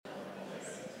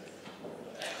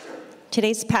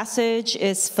Today's passage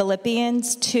is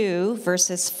Philippians 2,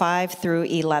 verses 5 through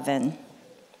 11.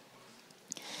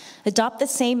 Adopt the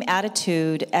same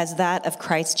attitude as that of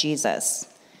Christ Jesus,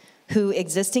 who,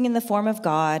 existing in the form of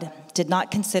God, did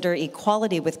not consider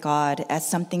equality with God as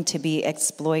something to be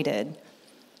exploited.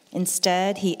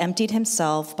 Instead, he emptied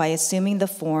himself by assuming the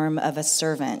form of a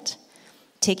servant,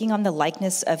 taking on the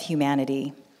likeness of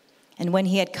humanity. And when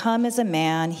he had come as a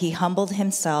man, he humbled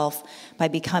himself by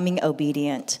becoming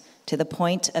obedient to the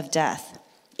point of death,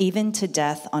 even to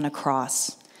death on a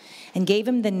cross, and gave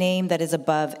him the name that is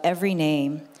above every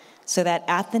name, so that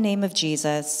at the name of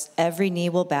Jesus, every knee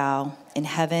will bow in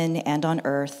heaven and on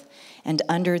earth and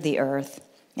under the earth,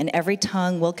 and every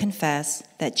tongue will confess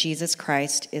that Jesus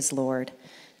Christ is Lord,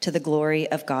 to the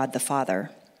glory of God the Father.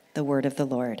 The word of the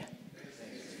Lord.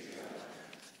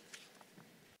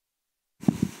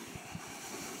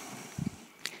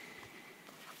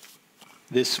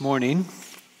 This morning,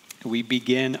 we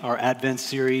begin our Advent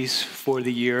series for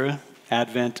the year.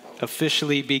 Advent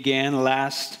officially began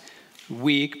last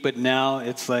week, but now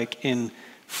it's like in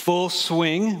full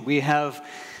swing. We have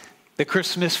the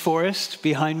Christmas forest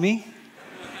behind me.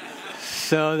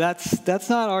 So that's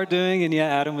not our doing, and yeah,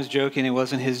 Adam was joking, it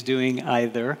wasn't his doing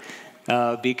either.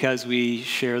 Because we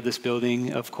share this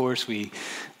building, of course, we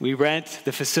rent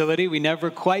the facility. We never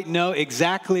quite know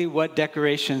exactly what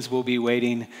decorations will be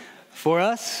waiting for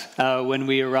us when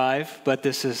we arrive, but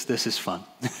this is fun.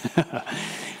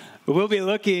 We'll be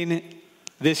looking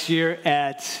this year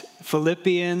at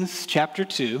Philippians chapter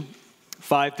 2,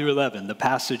 5 through 11, the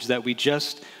passage that we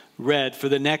just read for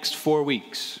the next 4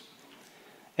 weeks.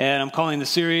 And I'm calling the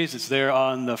series, it's there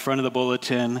on the front of the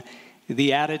bulletin,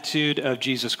 The Attitude of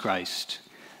Jesus Christ.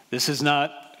 This is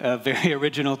not a very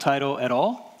original title at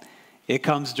all. It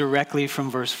comes directly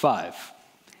from verse 5,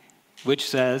 which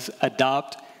says,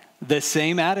 adopt the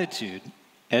same attitude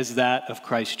as that of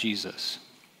Christ Jesus.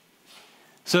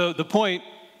 So the point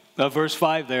of verse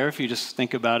 5 there, if you just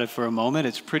think about it for a moment,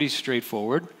 it's pretty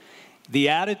straightforward. The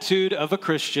attitude of a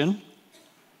Christian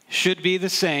should be the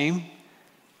same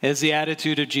as the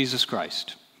attitude of Jesus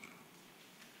Christ.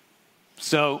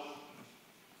 So,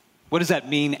 what does that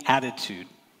mean, attitude?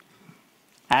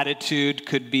 Attitude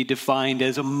could be defined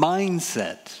as a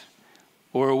mindset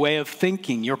or a way of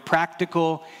thinking, your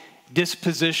practical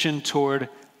disposition toward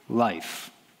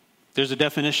life. There's a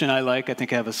definition I like. I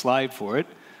think I have a slide for it.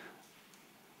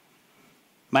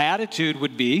 My attitude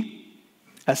would be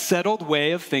a settled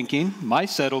way of thinking, my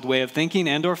settled way of thinking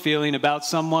and or feeling about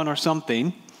someone or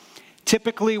something,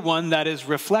 typically one that is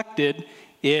reflected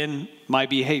in my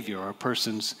behavior or a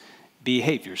person's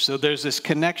behavior. So there's this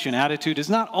connection. Attitude is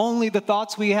not only the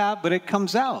thoughts we have, but it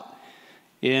comes out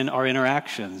in our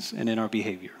interactions and in our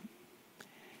behavior.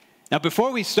 Now,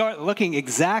 before we start looking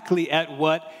exactly at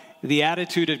what the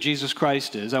attitude of Jesus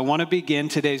Christ is, I want to begin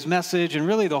today's message and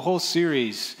really the whole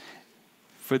series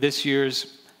for this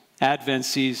year's Advent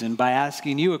season by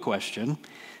asking you a question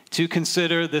to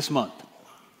consider this month.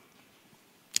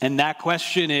 And that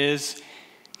question is,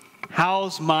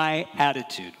 how's my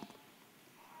attitude?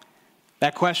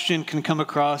 That question can come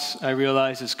across, I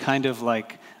realize, as kind of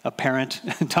like a parent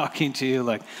talking to you,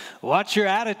 like, watch your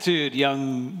attitude,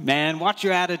 young man, watch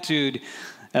your attitude,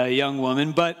 young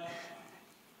woman. But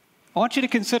I want you to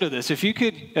consider this. If you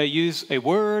could use a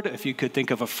word, if you could think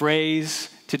of a phrase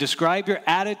to describe your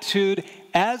attitude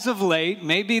as of late,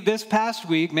 maybe this past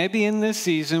week, maybe in this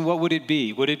season, what would it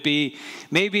be? Would it be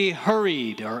maybe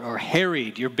hurried or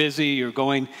harried? You're busy, you're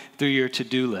going through your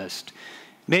to-do list.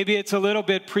 Maybe it's a little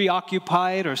bit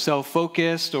preoccupied or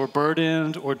self-focused or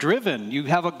burdened or driven. You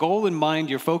have a goal in mind,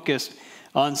 you're focused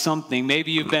on something.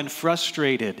 Maybe you've been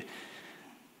frustrated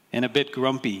and a bit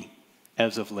grumpy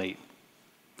as of late.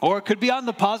 Or it could be on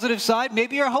the positive side.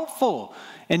 Maybe you're hopeful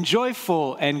and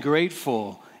joyful and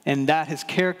grateful, and that has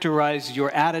characterized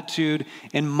your attitude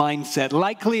and mindset.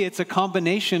 Likely it's a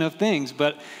combination of things,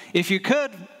 but if you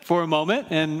could, for a moment,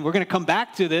 and we're going to come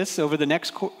back to this over the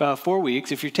next 4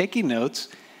 weeks, if you're taking notes,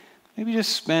 maybe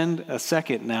just spend a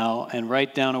second now and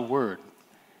write down a word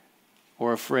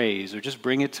or a phrase, or just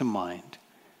bring it to mind.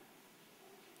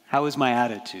 How is my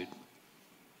attitude?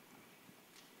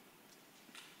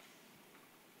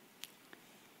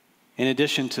 In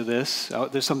addition to this,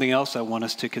 there's something else I want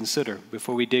us to consider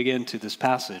before we dig into this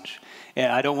passage.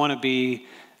 I don't want to be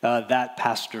that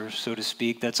pastor, so to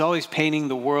speak, that's always painting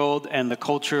the world and the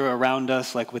culture around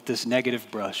us like with this negative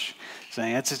brush,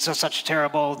 saying it's such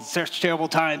terrible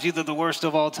times, either the worst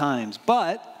of all times.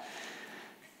 But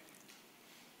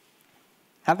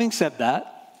having said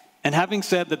that, And having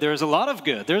said that there's a lot of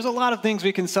good, there's a lot of things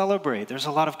we can celebrate, there's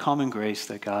a lot of common grace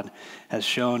that God has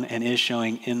shown and is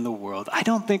showing in the world, I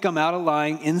don't think I'm out of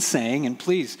line in saying, and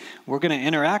please, we're going to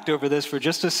interact over this for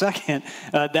just a second,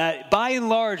 that by and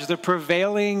large, the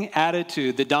prevailing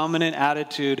attitude, the dominant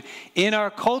attitude in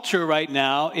our culture right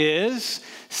now is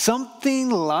something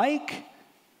like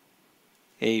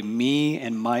a me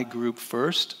and my group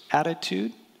first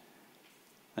attitude.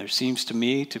 There seems to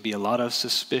me to be a lot of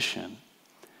suspicion,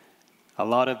 a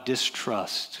lot of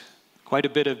distrust, quite a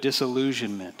bit of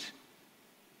disillusionment.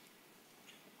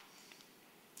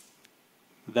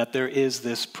 That there is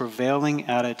this prevailing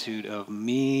attitude of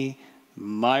me,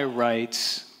 my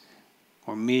rights,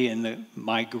 or me and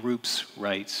my group's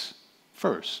rights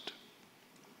first.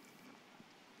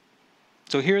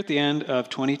 So here at the end of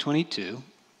 2022,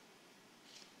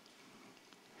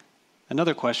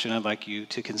 another question I'd like you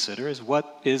to consider is,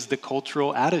 what is the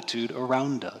cultural attitude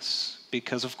around us?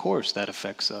 Because of course that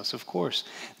affects us. Of course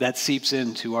that seeps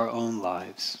into our own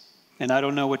lives. And I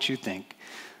don't know what you think,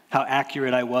 how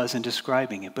accurate I was in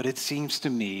describing it, but it seems to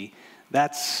me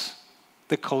that's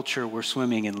the culture we're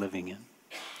swimming and living in.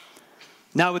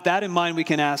 Now with that in mind, we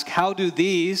can ask, how do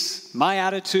these, my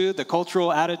attitude, the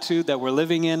cultural attitude that we're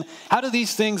living in, how do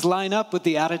these things line up with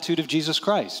the attitude of Jesus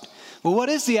Christ? Well, what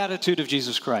is the attitude of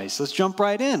Jesus Christ? Let's jump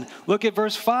right in. Look at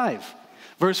verse 5.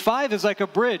 Verse 5 is like a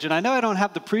bridge, and I know I don't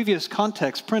have the previous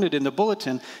context printed in the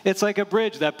bulletin. It's like a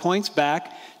bridge that points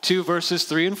back to verses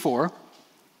 3 and 4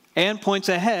 and points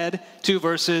ahead to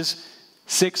verses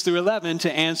 6 through 11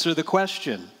 to answer the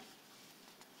question.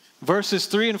 Verses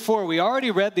 3 and 4, we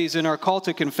already read these in our call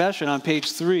to confession on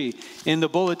page 3 in the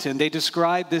bulletin. They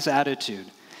describe this attitude.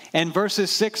 And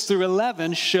verses 6 through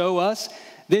 11 show us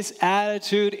this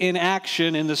attitude in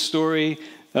action in the story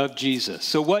of Jesus.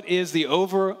 So what is the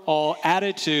overall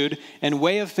attitude and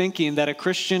way of thinking that a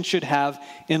Christian should have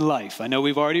in life? I know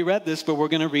we've already read this, but we're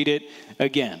going to read it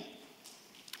again.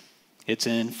 It's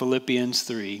in Philippians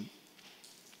 3,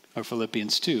 or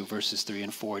Philippians 2, verses 3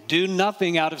 and 4. Do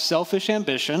nothing out of selfish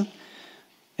ambition.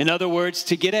 In other words,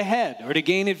 to get ahead or to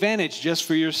gain advantage just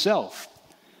for yourself.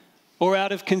 Or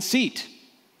out of conceit.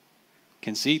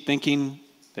 Conceit, thinking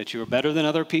that you are better than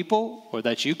other people or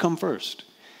that you come first.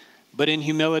 But in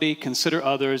humility, consider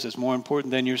others as more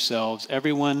important than yourselves.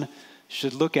 Everyone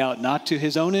should look out not to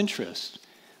his own interest,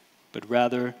 but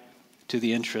rather to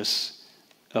the interests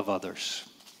of others.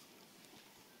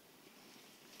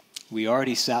 We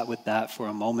already sat with that for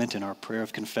a moment in our prayer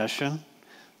of confession.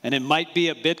 And it might be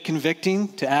a bit convicting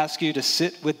to ask you to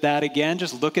sit with that again.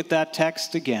 Just look at that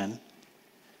text again.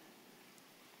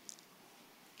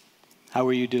 How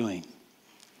are you doing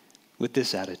with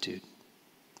this attitude?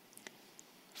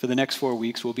 For the next 4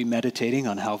 weeks, we'll be meditating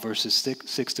on how verses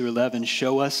 6 through 11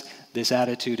 show us this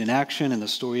attitude in action in the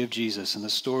story of Jesus and the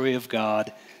story of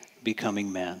God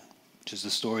becoming man, which is the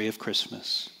story of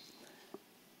Christmas.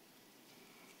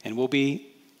 And we'll be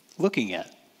looking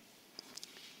at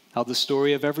how the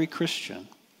story of every Christian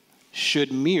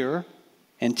should mirror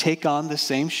and take on the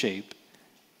same shape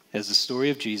as the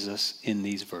story of Jesus in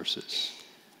these verses,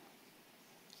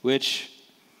 which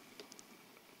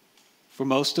for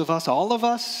most of us, all of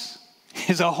us,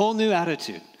 is a whole new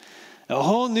attitude, a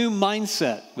whole new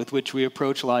mindset with which we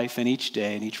approach life in each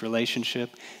day, in each relationship,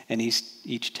 and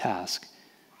each task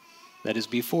that is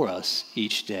before us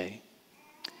each day.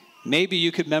 Maybe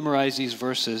you could memorize these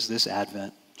verses this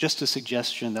Advent. Just a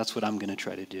suggestion, that's what I'm going to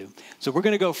try to do. So we're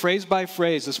going to go phrase by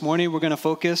phrase. This morning we're going to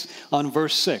focus on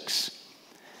verse 6.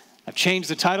 I've changed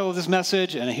the title of this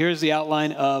message, and here's the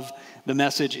outline of the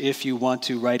message if you want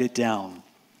to write it down.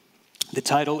 The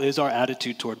title is Our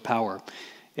Attitude Toward Power.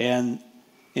 And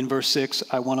in verse 6,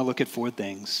 I want to look at 4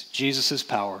 things. Jesus'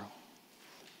 power,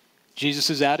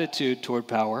 Jesus' attitude toward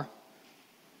power,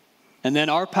 and then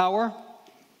our power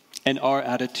and our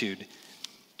attitude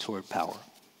toward power.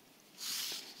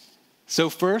 So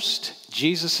first,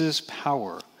 Jesus'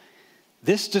 power.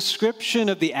 This description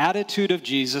of the attitude of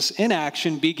Jesus in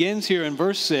action begins here in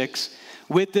verse 6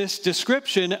 with this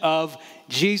description of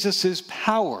Jesus'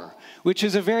 power, which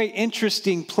is a very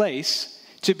interesting place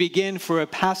to begin for a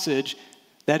passage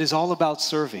that is all about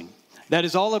serving, that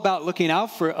is all about looking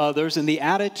out for others and the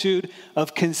attitude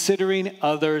of considering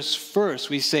others first.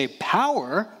 We say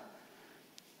power.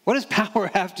 What does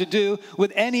power have to do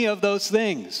with any of those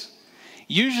things?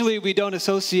 Usually we don't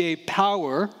associate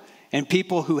power and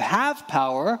people who have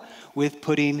power with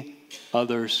putting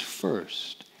others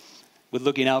first, with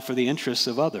looking out for the interests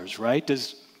of others, right? Do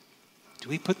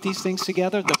we put these things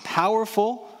together? The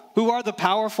powerful, who are the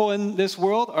powerful in this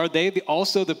world? Are they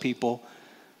also the people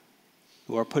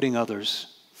who are putting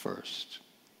others first?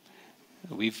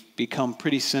 We've become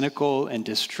pretty cynical and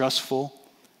distrustful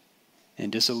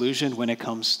and disillusioned when it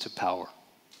comes to power.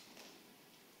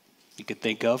 You could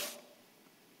think of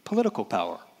political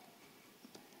power.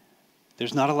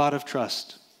 There's not a lot of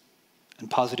trust and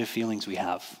positive feelings we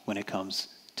have when it comes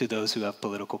to those who have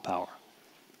political power.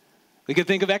 We could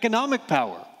think of economic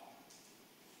power.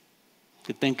 We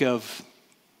could think of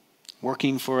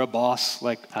working for a boss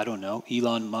like, I don't know,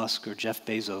 Elon Musk or Jeff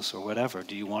Bezos or whatever.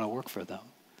 Do you want to work for them?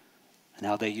 And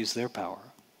how they use their power.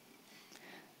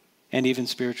 And even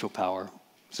spiritual power.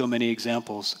 So many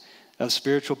examples of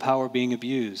spiritual power being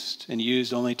abused and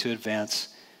used only to advance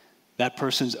that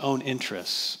person's own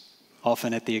interests,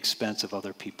 often at the expense of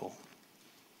other people.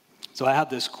 So I have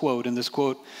this quote, and this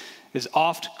quote is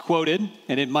oft quoted,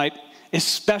 and it might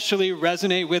especially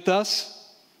resonate with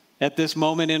us at this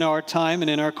moment in our time and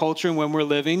in our culture and when we're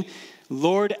living.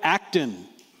 Lord Acton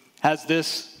has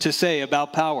this to say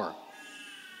about power.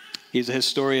 He's a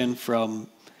historian from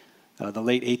the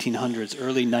late 1800s,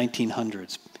 early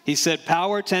 1900s. He said,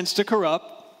 power tends to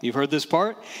corrupt. You've heard this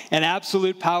part. And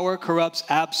absolute power corrupts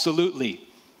absolutely.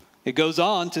 It goes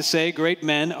on to say great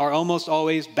men are almost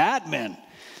always bad men,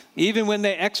 even when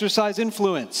they exercise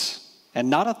influence and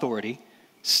not authority.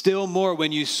 Still more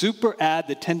when you superadd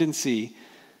the tendency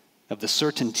of the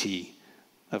certainty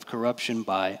of corruption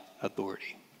by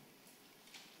authority.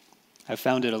 I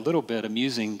found it a little bit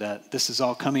amusing that this is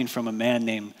all coming from a man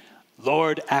named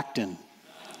Lord Acton.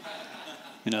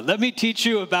 Let me teach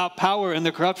you about power and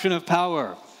the corruption of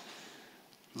power.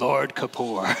 Lord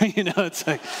Kapoor. It's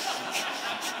like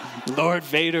Lord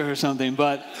Vader or something.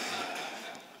 But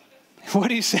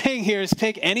what he's saying here is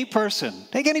take any person,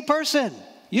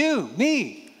 you,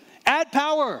 me, add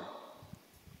power,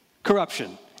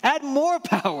 corruption. Add more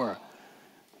power,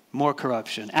 more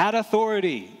corruption. Add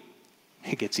authority.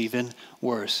 It gets even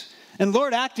worse. And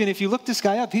Lord Acton, if you look this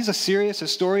guy up, he's a serious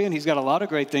historian. He's got a lot of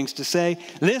great things to say.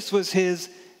 This was his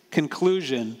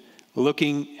conclusion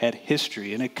looking at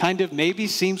history. And it kind of maybe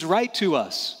seems right to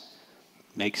us.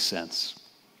 Makes sense.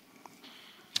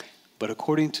 But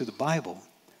according to the Bible,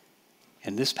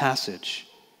 in this passage,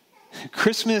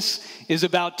 Christmas is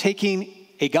about taking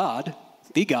a God,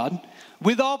 the God,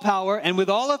 with all power and with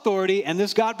all authority, and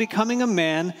this God becoming a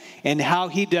man, and how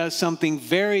he does something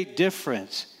very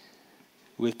different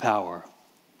with power.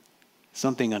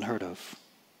 Something unheard of.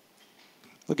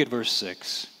 Look at verse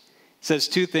 6. It says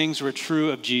two things were true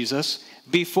of Jesus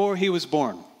before he was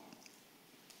born.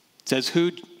 It says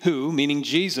who, meaning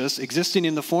Jesus, existing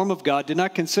in the form of God, did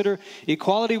not consider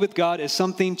equality with God as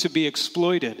something to be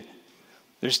exploited.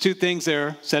 There's two things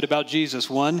there said about Jesus.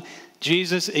 One,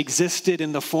 Jesus existed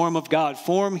in the form of God.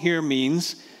 Form here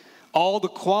means all the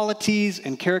qualities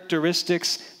and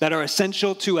characteristics that are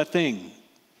essential to a thing.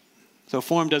 So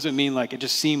form doesn't mean like it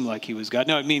just seemed like he was God.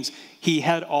 No, it means he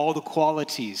had all the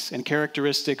qualities and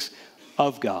characteristics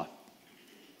of God.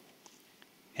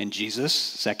 And Jesus,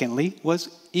 secondly, was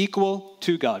equal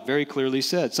to God, very clearly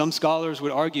said. Some scholars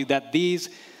would argue that this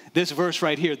verse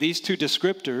right here, these two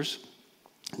descriptors,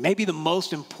 maybe the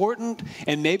most important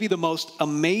and maybe the most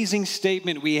amazing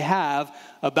statement we have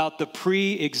about the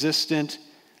pre-existent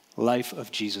life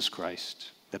of Jesus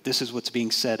Christ. That this is what's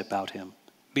being said about him.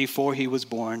 Before he was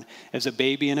born, as a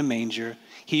baby in a manger,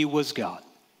 he was God.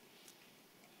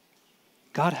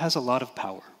 God has a lot of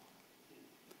power.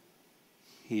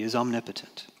 He is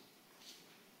omnipotent.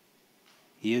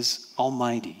 He is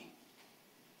almighty.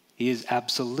 He is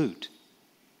absolute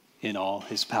in all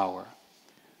his power.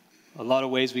 A lot of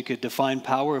ways we could define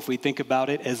power if we think about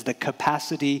it as the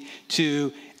capacity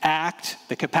to act,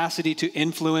 the capacity to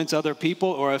influence other people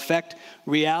or affect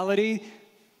reality.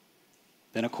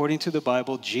 Then according to the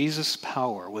Bible, Jesus'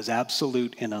 power was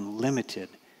absolute and unlimited.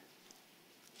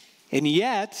 And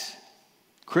yet,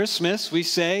 Christmas, we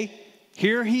say,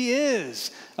 here he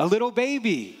is, a little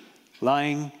baby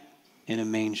lying in a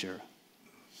manger.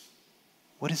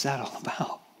 What is that all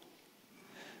about?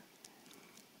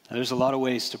 Now, there's a lot of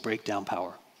ways to break down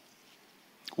power.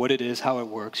 What it is, how it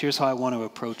works. Here's how I want to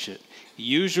approach it.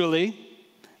 Usually,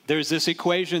 there's this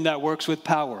equation that works with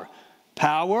power.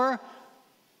 Power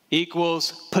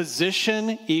equals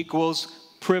position equals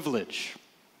privilege.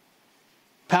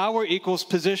 Power equals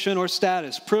position or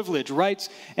status, privilege, rights,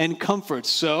 and comfort.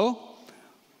 So,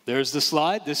 there's the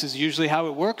slide. This is usually how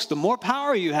it works. The more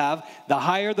power you have, the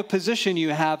higher the position you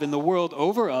have in the world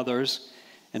over others,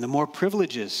 and the more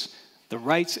privileges, the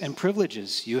rights and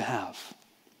privileges you have.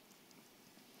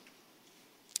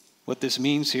 What this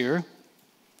means here,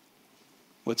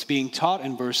 what's being taught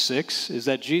in verse 6, is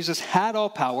that Jesus had all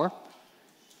power.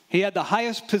 He had the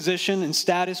highest position and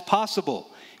status possible.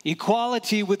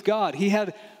 Equality with God. He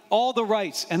had all the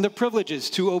rights and the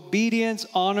privileges to obedience,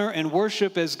 honor, and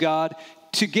worship as God,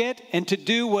 to get and to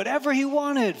do whatever he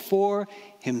wanted for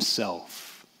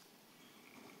himself.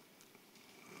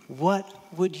 What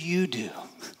would you do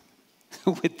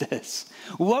with this?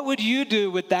 What would you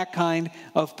do with that kind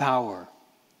of power?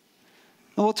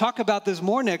 And we'll talk about this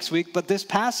more next week, but this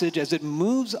passage, as it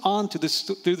moves on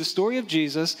through the story of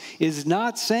Jesus, is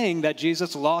not saying that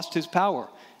Jesus lost his power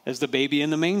as the baby in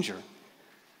the manger.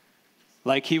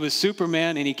 Like he was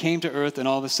Superman and he came to earth and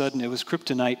all of a sudden it was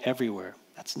kryptonite everywhere.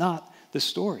 That's not the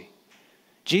story.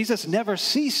 Jesus never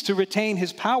ceased to retain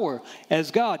his power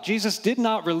as God. Jesus did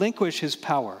not relinquish his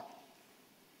power.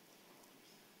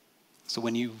 So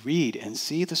when you read and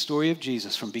see the story of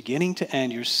Jesus from beginning to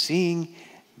end, you're seeing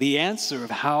the answer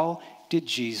of how did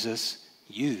Jesus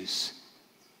use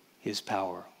his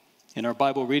power. In our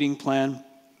Bible reading plan,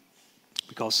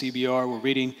 we call CBR, we're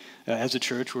reading, as a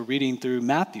church, we're reading through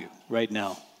Matthew right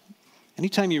now.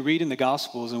 Anytime you read in the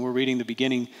Gospels, and we're reading the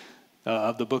beginning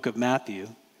of the book of Matthew,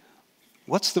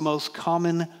 what's the most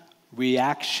common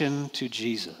reaction to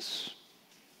Jesus?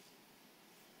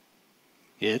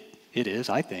 It is,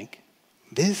 I think,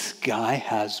 this guy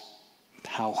has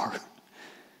power.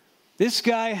 This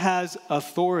guy has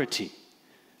authority,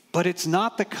 but it's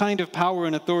not the kind of power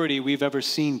and authority we've ever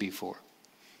seen before.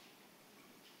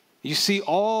 You see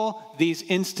all these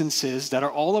instances that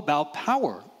are all about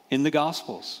power in the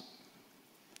Gospels,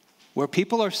 where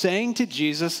people are saying to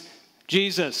Jesus,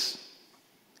 Jesus,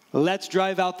 let's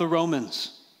drive out the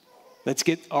Romans. Let's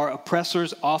get our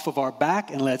oppressors off of our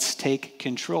back and let's take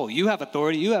control. You have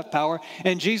authority, you have power.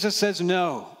 And Jesus says,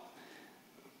 no.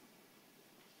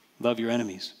 Love your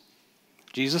enemies.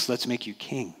 Jesus, let's make you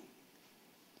king.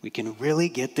 We can really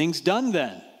get things done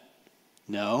then.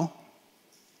 No,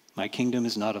 my kingdom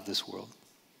is not of this world.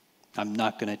 I'm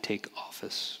not going to take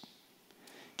office.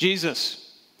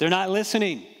 Jesus, they're not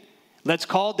listening. Let's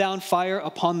call down fire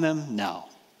upon them now,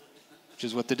 which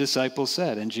is what the disciples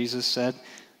said. And Jesus said,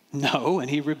 no, and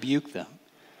he rebuked them.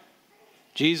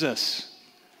 Jesus,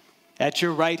 at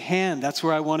your right hand, that's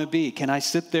where I want to be. Can I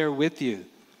sit there with you?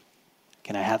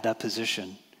 Can I have that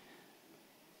position?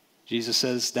 Jesus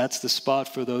says that's the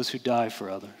spot for those who die for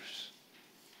others.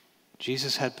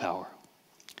 Jesus had power,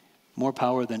 more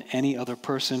power than any other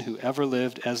person who ever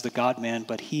lived as the God-man,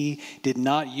 but he did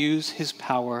not use his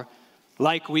power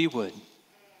like we would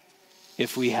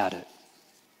if we had it.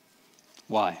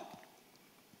 Why?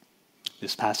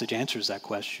 This passage answers that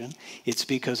question. It's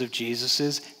because of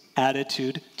Jesus'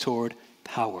 attitude toward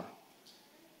power.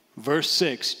 Verse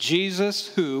 6, Jesus,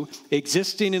 who,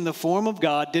 existing in the form of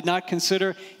God, did not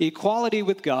consider equality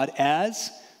with God as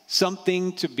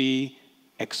something to be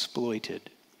exploited.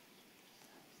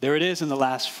 There it is in the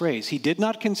last phrase. He did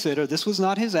not consider, this was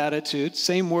not his attitude.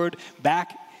 Same word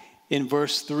back in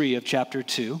verse 3 of chapter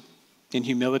 2. In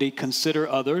humility, consider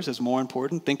others as more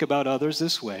important. Think about others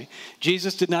this way.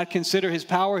 Jesus did not consider his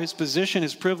power, his position,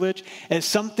 his privilege as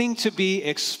something to be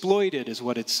exploited, is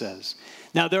what it says.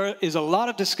 Now, there is a lot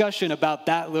of discussion about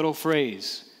that little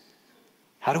phrase.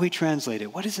 How do we translate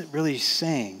it? What is it really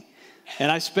saying?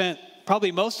 And I spent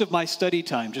probably most of my study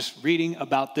time just reading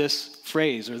about this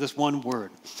phrase or this one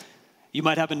word. You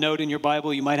might have a note in your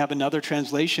Bible. You might have another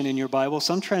translation in your Bible.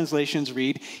 Some translations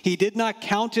read, he did not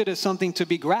count it as something to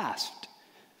be grasped,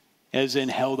 as in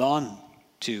held on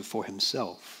to for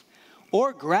himself.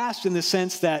 Or grasped in the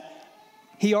sense that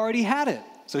he already had it.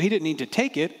 So he didn't need to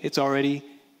take it. It's already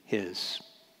his.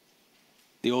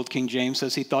 The old King James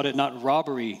says he thought it not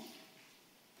robbery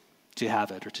to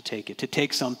have it or to take it. To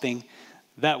take something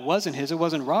that wasn't his. It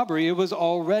wasn't robbery. It was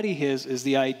already his is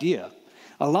the idea.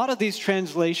 A lot of these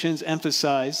translations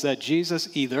emphasize that Jesus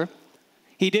either,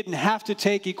 he didn't have to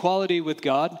take equality with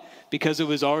God because it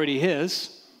was already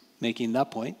his, making that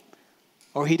point,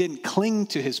 or he didn't cling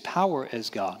to his power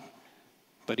as God,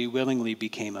 but he willingly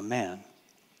became a man.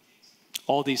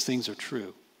 All these things are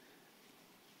true,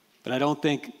 but I don't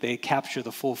think they capture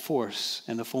the full force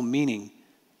and the full meaning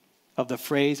of the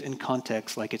phrase in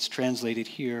context like it's translated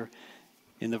here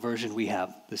in the version we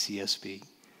have, the CSB.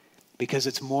 Because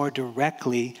it's more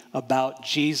directly about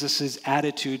Jesus'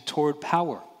 attitude toward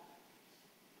power.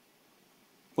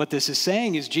 What this is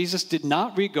saying is Jesus did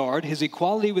not regard his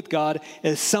equality with God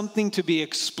as something to be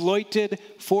exploited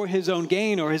for his own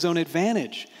gain or his own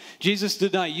advantage. Jesus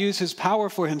did not use his power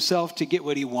for himself to get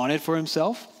what he wanted for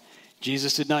himself.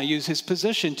 Jesus did not use his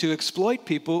position to exploit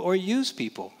people or use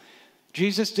people.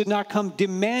 Jesus did not come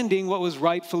demanding what was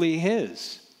rightfully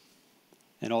his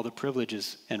and all the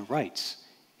privileges and rights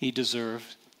he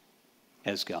deserved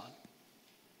as God.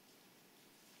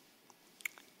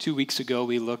 2 weeks ago,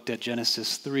 we looked at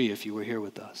Genesis 3, if you were here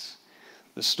with us.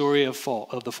 the story of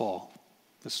the fall,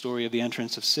 the story of the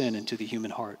entrance of sin into the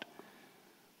human heart.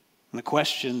 And the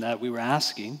question that we were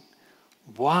asking,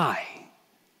 why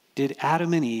did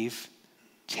Adam and Eve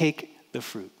take the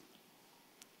fruit?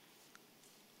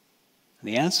 And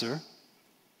the answer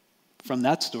from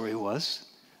that story was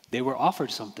they were offered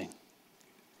something.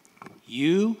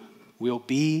 You will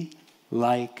be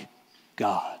like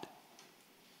God.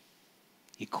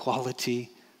 Equality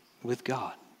with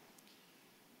God.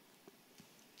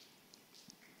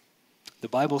 The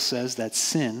Bible says that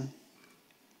sin,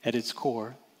 at its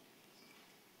core,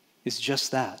 is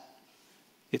just that.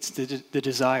 It's the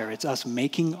desire. It's us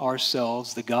making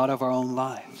ourselves the God of our own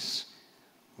lives.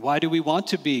 Why do we want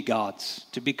to be gods,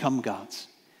 to become gods?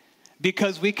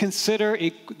 Because we consider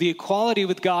the equality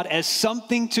with God as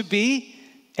something to be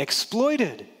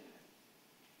exploited.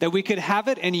 That we could have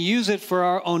it and use it for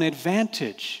our own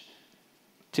advantage,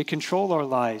 to control our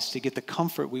lives, to get the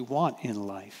comfort we want in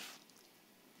life,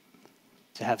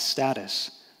 to have status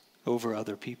over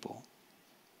other people.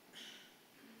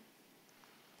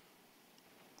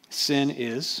 Sin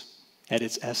is, at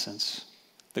its essence,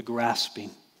 the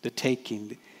grasping, the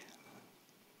taking,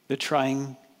 the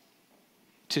trying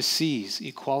to seize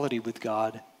equality with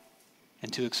God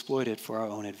and to exploit it for our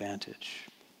own advantage.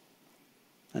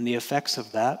 And the effects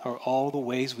of that are all the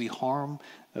ways we harm,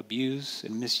 abuse,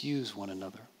 and misuse one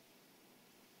another.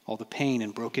 All the pain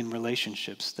and broken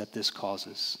relationships that this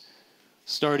causes.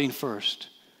 Starting first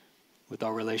with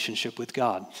our relationship with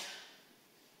God.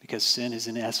 Because sin is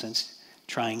in essence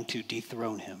trying to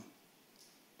dethrone him.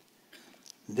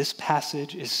 This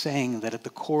passage is saying that at the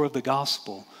core of the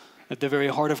gospel, at the very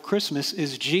heart of Christmas,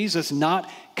 is Jesus not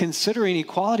considering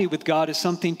equality with God as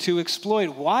something to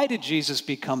exploit. Why did Jesus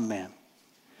become man?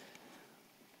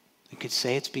 We could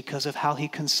say it's because of how he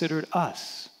considered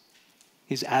us,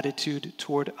 his attitude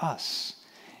toward us.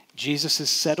 Jesus'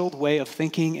 settled way of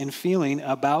thinking and feeling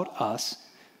about us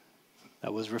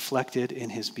that was reflected in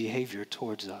his behavior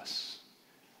towards us.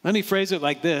 Let me phrase it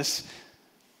like this.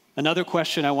 Another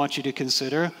question I want you to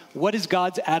consider. What is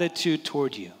God's attitude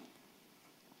toward you?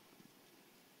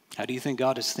 How do you think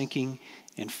God is thinking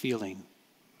and feeling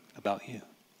about you?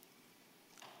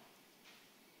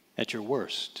 At your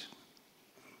worst,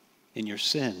 in your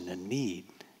sin and need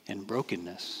and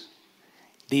brokenness.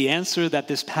 The answer that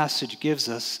this passage gives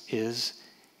us is,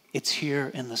 it's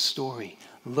here in the story.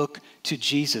 Look to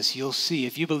Jesus. You'll see.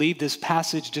 If you believe this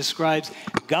passage describes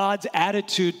God's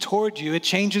attitude toward you, it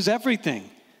changes everything.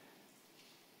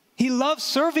 He loves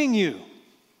serving you.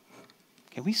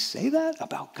 Can we say that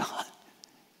about God?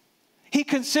 He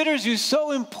considers you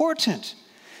so important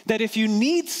that if you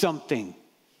need something,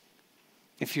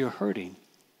 if you're hurting,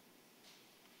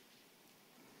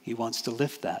 he wants to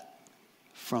lift that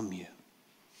from you.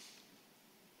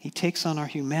 He takes on our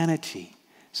humanity.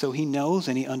 So he knows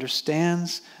and he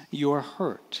understands your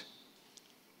hurt.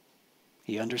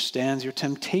 He understands your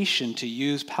temptation to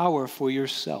use power for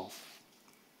yourself.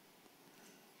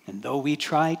 And though we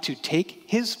try to take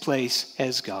his place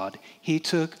as God, he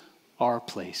took our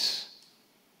place,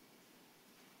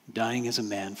 dying as a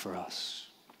man for us.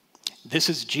 This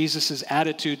is Jesus'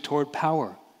 attitude toward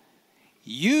power.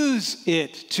 Use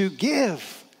it to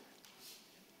give,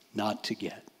 not to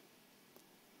get.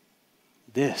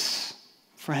 This,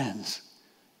 friends,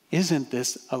 isn't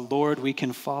this a Lord we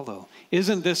can follow?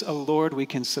 Isn't this a Lord we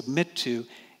can submit to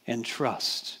and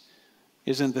trust?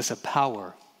 Isn't this a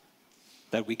power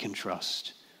that we can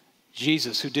trust?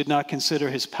 Jesus, who did not consider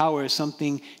his power as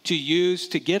something to use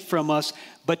to get from us,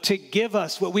 but to give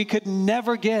us what we could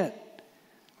never get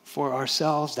for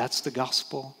ourselves. That's the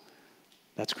gospel.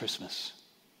 That's Christmas.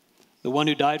 The one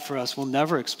who died for us will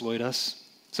never exploit us.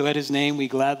 So at his name we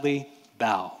gladly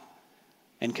bow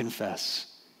and confess.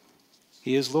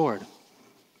 He is Lord.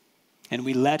 And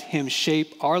we let him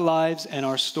shape our lives and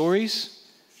our stories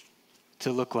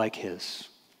to look like his.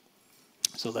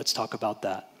 So let's talk about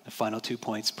that. The final 2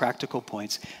 points, practical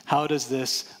points. How does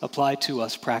this apply to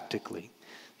us practically?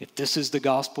 If this is the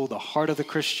gospel, the heart of the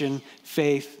Christian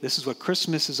faith, this is what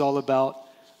Christmas is all about,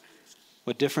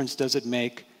 what difference does it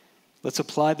make? Let's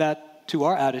apply that to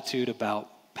our attitude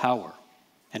about power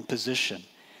and position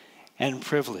and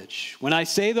privilege. When I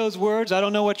say those words, I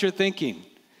don't know what you're thinking.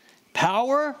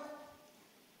 Power?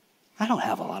 I don't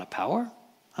have a lot of power.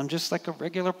 I'm just like a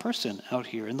regular person out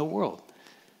here in the world.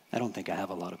 I don't think I have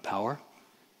a lot of power.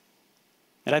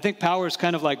 And I think power is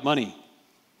kind of like money.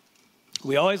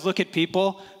 We always look at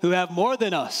people who have more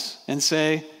than us and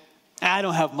say, I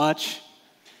don't have much.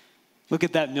 Look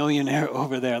at that millionaire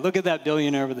over there. Look at that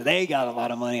billionaire over there. They got a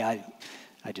lot of money. I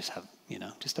just have,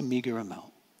 just a meager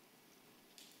amount.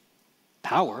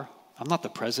 Power, I'm not the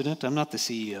president. I'm not the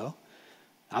CEO.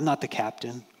 I'm not the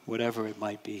captain, whatever it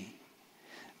might be.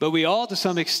 But we all, to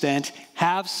some extent,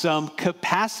 have some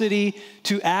capacity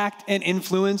to act and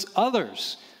influence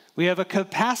others. We have a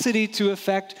capacity to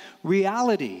affect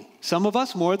reality. Some of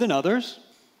us more than others.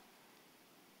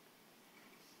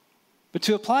 But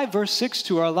to apply verse 6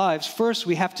 to our lives, first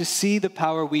we have to see the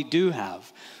power we do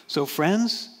have. So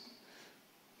friends,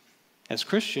 as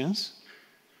Christians,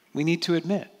 we need to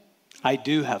admit, I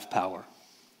do have power.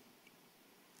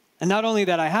 And not only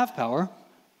that I have power,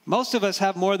 most of us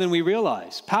have more than we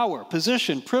realize. Power,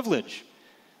 position, privilege.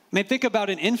 I mean, think about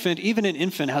an infant. Even an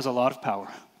infant has a lot of power.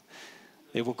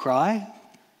 They will cry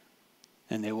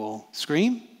and they will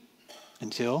scream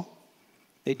until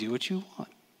they do what you want,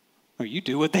 or you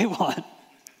do what they want.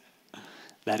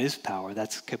 That is power.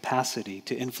 That's capacity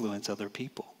to influence other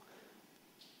people.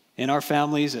 In our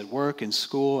families, at work, in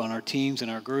school, on our teams, in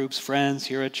our groups, friends,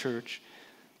 here at church,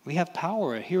 we have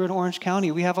power. Here in Orange County,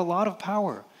 we have a lot of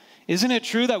power. Isn't it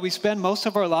true that we spend most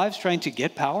of our lives trying to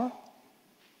get power?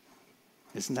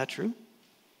 Isn't that true?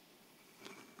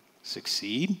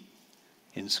 Succeed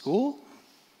in school,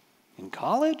 in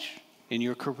college, in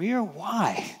your career.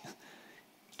 Why?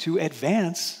 To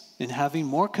advance in having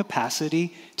more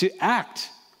capacity to act,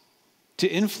 to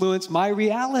influence my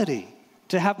reality,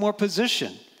 to have more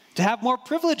position, to have more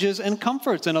privileges and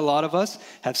comforts. And a lot of us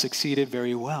have succeeded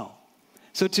very well.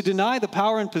 So to deny the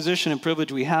power and position and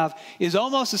privilege we have is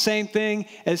almost the same thing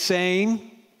as saying,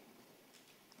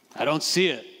 I don't see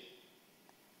it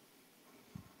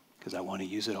because I want to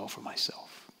use it all for myself.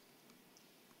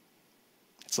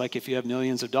 It's like if you have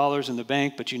millions of dollars in the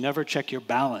bank, but you never check your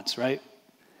balance, right?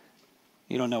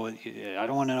 You don't know, I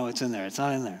don't want to know what's in there. It's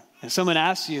not in there. And someone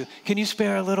asks you, can you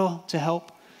spare a little to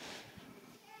help?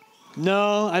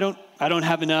 No, I don't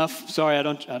have enough. Sorry, I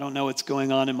don't know what's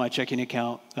going on in my checking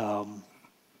account.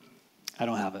 I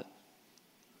don't have it.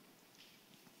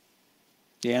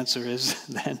 The answer is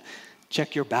then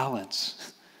check your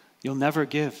balance. You'll never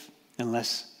give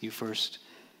unless you first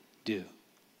do.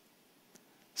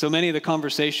 So many of the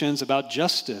conversations about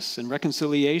justice and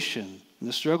reconciliation and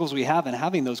the struggles we have in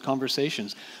having those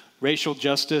conversations, racial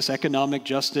justice, economic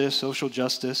justice, social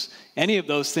justice, any of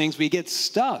those things, we get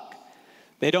stuck.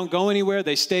 They don't go anywhere.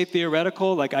 They stay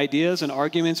theoretical, like ideas and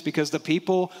arguments, because the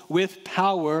people with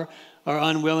power are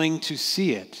unwilling to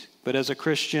see it. But as a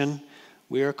Christian,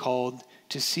 we are called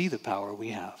to see the power we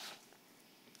have.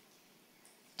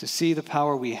 To see the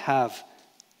power we have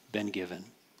been given.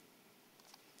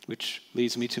 Which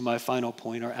leads me to my final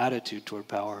point, our attitude toward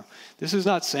power. This is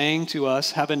not saying to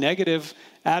us, have a negative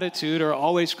attitude or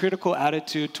always critical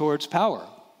attitude towards power.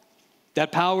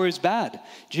 That power is bad.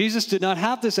 Jesus did not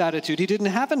have this attitude. He didn't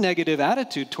have a negative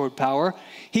attitude toward power.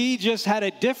 He just had a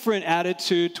different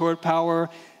attitude toward power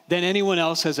than anyone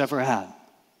else has ever had.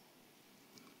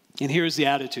 And here's the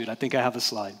attitude. I think I have a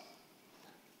slide.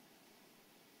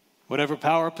 Whatever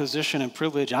power, position, and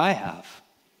privilege I have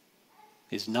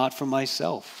is not for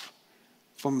myself,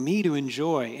 for me to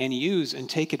enjoy and use and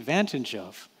take advantage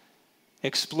of,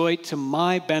 exploit to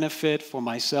my benefit for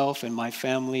myself and my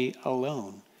family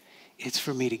alone. It's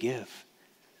for me to give,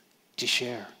 to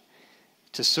share,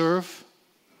 to serve,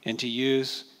 and to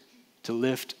use to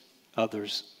lift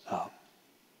others up.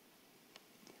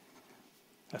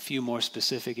 A few more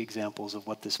specific examples of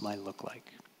what this might look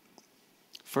like.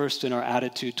 First, in our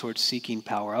attitude towards seeking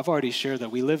power. I've already shared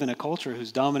that we live in a culture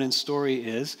whose dominant story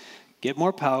is get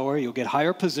more power, you'll get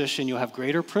higher position, you'll have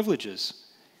greater privileges.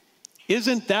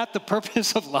 Isn't that the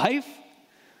purpose of life?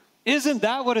 Isn't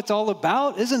that what it's all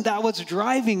about? Isn't that what's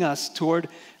driving us toward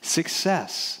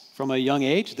success from a young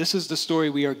age? This is the story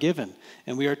we are given,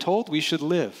 and we are told we should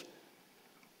live.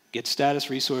 Get status,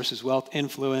 resources, wealth,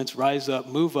 influence, rise up,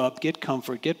 move up, get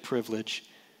comfort, get privilege.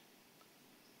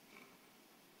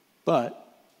 But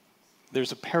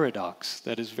there's a paradox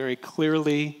that is very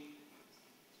clearly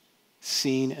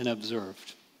seen and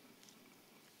observed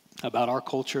about our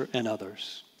culture and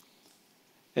others.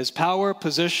 As power,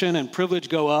 position, and privilege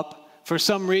go up, for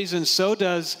some reason, so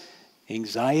does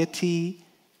anxiety,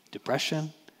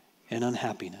 depression, and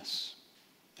unhappiness.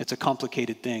 It's a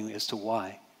complicated thing as to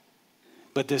why.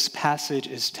 But this passage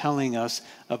is telling us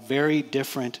a very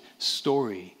different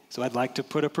story. So I'd like to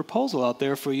put a proposal out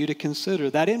there for you to consider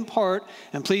that in part,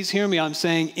 and please hear me, I'm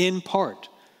saying in part,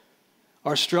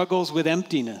 our struggles with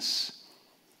emptiness,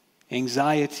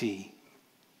 anxiety,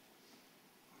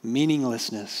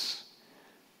 meaninglessness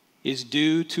is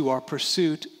due to our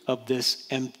pursuit of this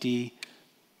empty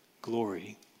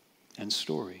glory and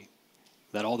story.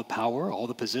 That all the power, all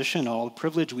the position, all the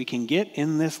privilege we can get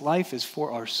in this life is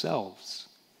for ourselves.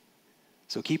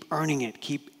 So keep earning it,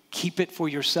 keep keep it for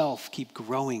yourself. Keep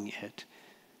growing it.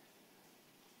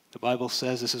 The Bible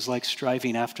says this is like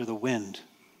striving after the wind.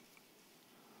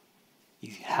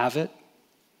 You have it,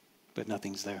 but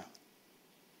nothing's there.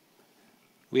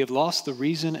 We have lost the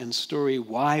reason and story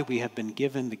why we have been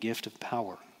given the gift of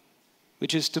power,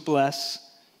 which is to bless,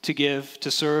 to give,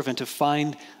 to serve, and to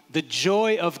find the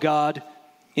joy of God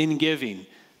in giving.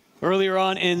 Earlier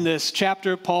on in this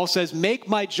chapter, Paul says, make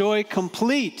my joy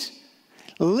complete.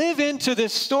 Live into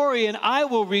this story and I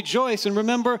will rejoice. And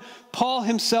remember, Paul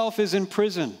himself is in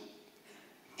prison.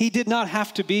 He did not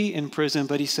have to be in prison,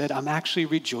 but he said, I'm actually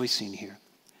rejoicing here.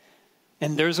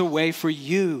 And there's a way for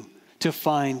you to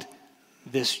find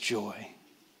this joy.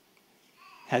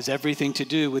 It has everything to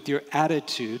do with your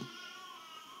attitude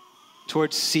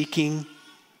towards seeking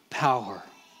power.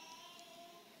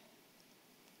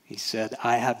 He said,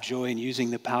 I have joy in using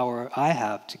the power I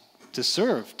have to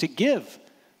serve, to give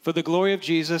for the glory of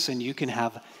Jesus, and you can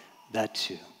have that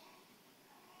too.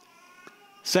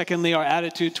 Secondly, our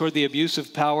attitude toward the abuse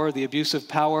of power. The abuse of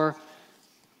power,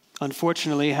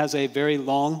 unfortunately, has a very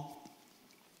long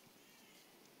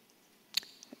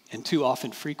and too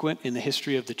often frequent in the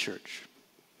history of the church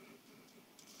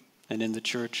and in the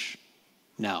church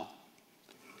now.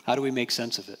 How do we make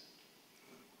sense of it?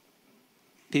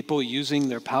 People using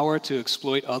their power to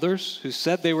exploit others who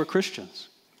said they were Christians,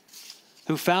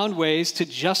 who found ways to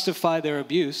justify their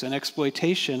abuse and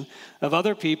exploitation of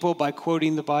other people by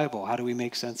quoting the Bible. How do we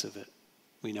make sense of it?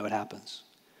 We know it happens.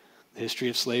 The history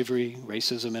of slavery,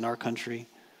 racism in our country,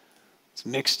 it's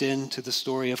mixed into the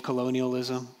story of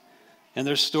colonialism. And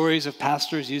there's stories of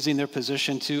pastors using their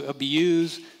position to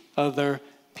abuse other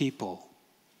people.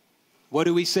 What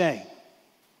do we say?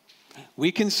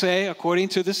 We can say, according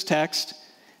to this text,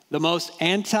 the most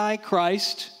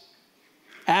anti-Christ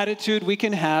attitude we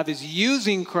can have is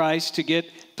using Christ to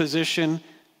get position,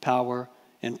 power,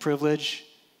 and privilege,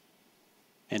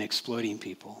 and exploiting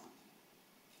people.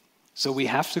 So we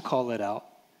have to call it out,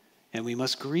 and we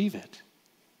must grieve it.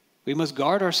 We must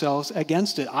guard ourselves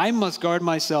against it. I must guard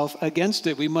myself against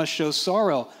it. We must show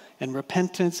sorrow and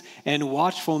repentance and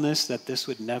watchfulness that this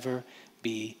would never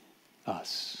be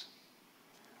us.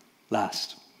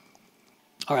 Last,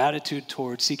 our attitude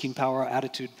toward seeking power, our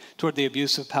attitude toward the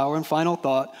abuse of power, and final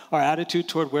thought, our attitude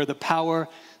toward where the power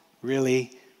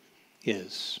really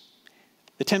is.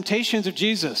 The temptations of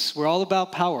Jesus were all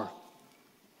about power.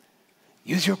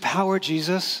 Use your power,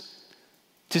 Jesus,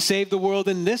 to save the world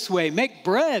in this way. Make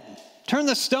bread. Turn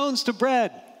the stones to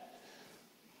bread.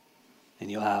 And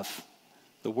you'll have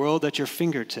the world at your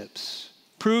fingertips.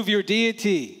 Prove your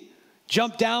deity.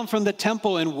 Jump down from the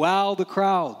temple and wow the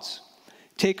crowds.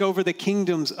 Take over the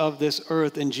kingdoms of this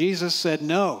earth. And Jesus said,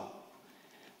 no,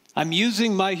 I'm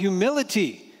using my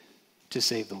humility to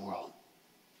save the world.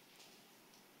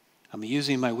 I'm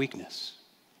using my weakness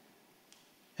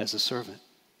as a servant.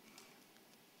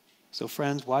 So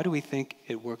friends, why do we think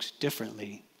it works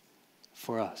differently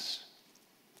for us?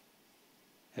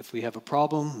 If we have a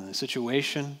problem, a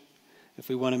situation, if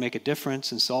we want to make a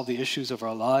difference and solve the issues of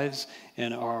our lives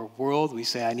and our world, we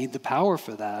say, I need the power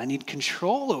for that. I need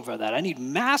control over that. I need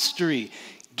mastery.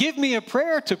 Give me a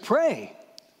prayer to pray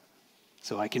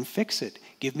so I can fix it.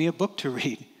 Give me a book to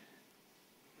read.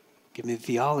 Give me the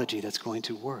theology that's going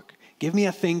to work. Give me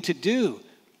a thing to do.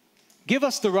 Give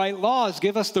us the right laws.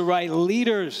 Give us the right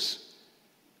leaders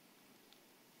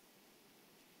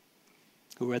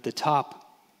who are at the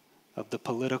top of the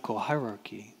political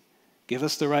hierarchy. Give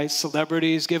us the right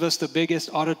celebrities. Give us the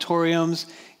biggest auditoriums.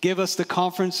 Give us the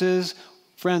conferences.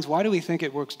 Friends, why do we think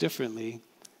it works differently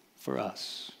for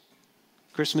us?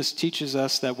 Christmas teaches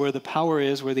us that where the power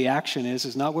is, where the action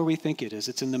is not where we think it is.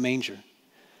 It's in the manger,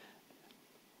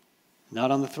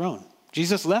 not on the throne.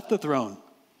 Jesus left the throne.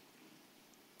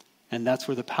 And that's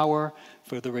where the power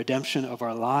for the redemption of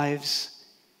our lives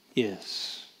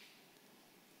is.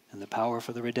 And the power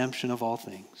for the redemption of all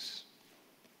things.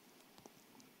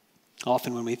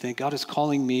 Often when we think God is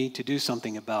calling me to do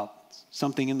something about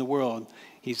something in the world,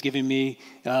 He's giving me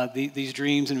these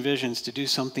dreams and visions to do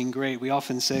something great. We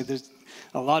often say there's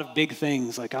a lot of big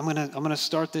things, like I'm gonna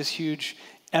start this huge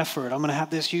effort. I'm gonna have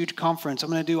this huge conference. I'm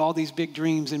gonna do all these big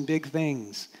dreams and big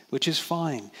things, which is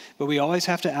fine. But we always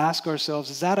have to ask ourselves,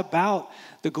 is that about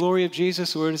the glory of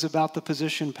Jesus, or is it about the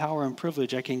position, power, and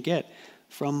privilege I can get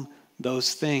from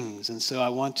those things? And so I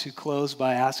want to close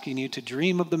by asking you to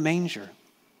dream of the manger,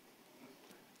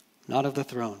 not of the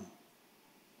throne.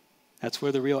 That's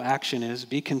where the real action is.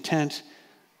 Be content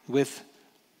with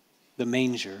the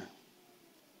manger,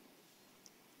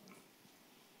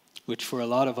 which for a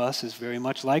lot of us is very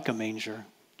much like a manger,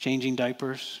 changing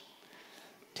diapers,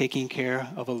 taking care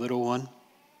of a little one,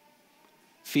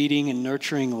 feeding and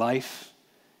nurturing life,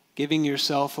 giving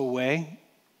yourself away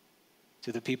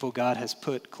to the people God has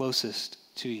put closest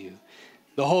to you.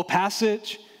 The whole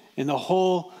passage and the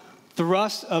whole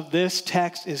thrust of this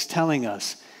text is telling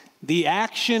us the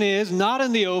action is not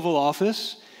in the Oval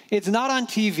Office. It's not on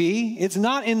TV. It's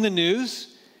not in the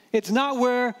news. It's not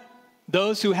where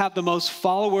those who have the most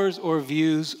followers or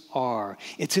views are.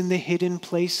 It's in the hidden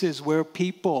places where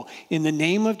people, in the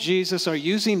name of Jesus, are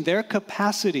using their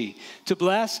capacity to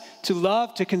bless, to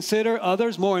love, to consider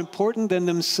others more important than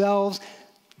themselves.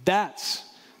 That's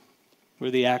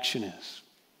where the action is.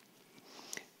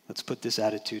 Let's put this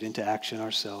attitude into action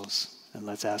ourselves, and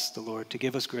let's ask the Lord to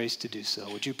give us grace to do so.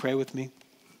 Would you pray with me?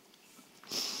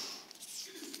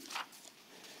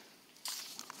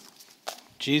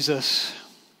 Jesus,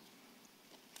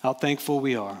 how thankful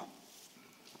we are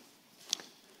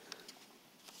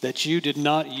that you did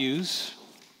not use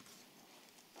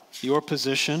your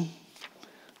position,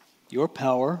 your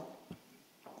power,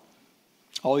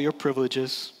 all your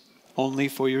privileges only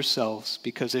for yourselves,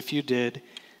 because if you did,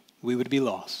 we would be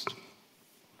lost.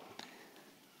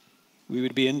 We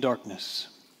would be in darkness,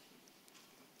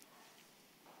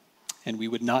 and we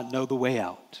would not know the way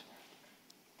out.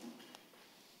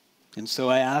 And so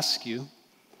I ask you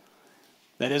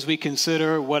that as we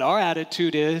consider what our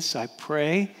attitude is, I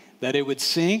pray that it would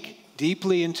sink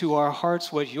deeply into our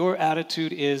hearts what your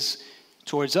attitude is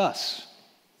towards us.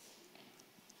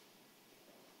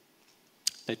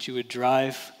 That you would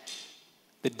drive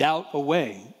the doubt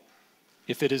away,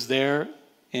 if it is there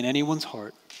in anyone's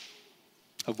heart,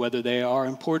 of whether they are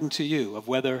important to you, of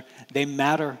whether they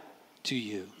matter to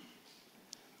you.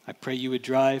 I pray you would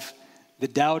drive the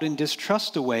doubt and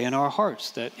distrust away in our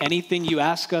hearts, that anything you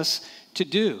ask us to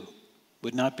do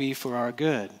would not be for our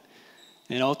good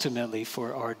and ultimately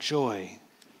for our joy.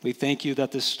 We thank you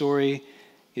that this story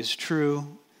is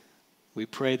true. We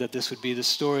pray that this would be the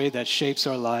story that shapes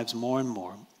our lives more and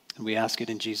more. And we ask it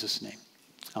in Jesus' name.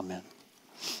 Amen.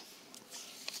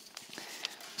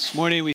 This morning we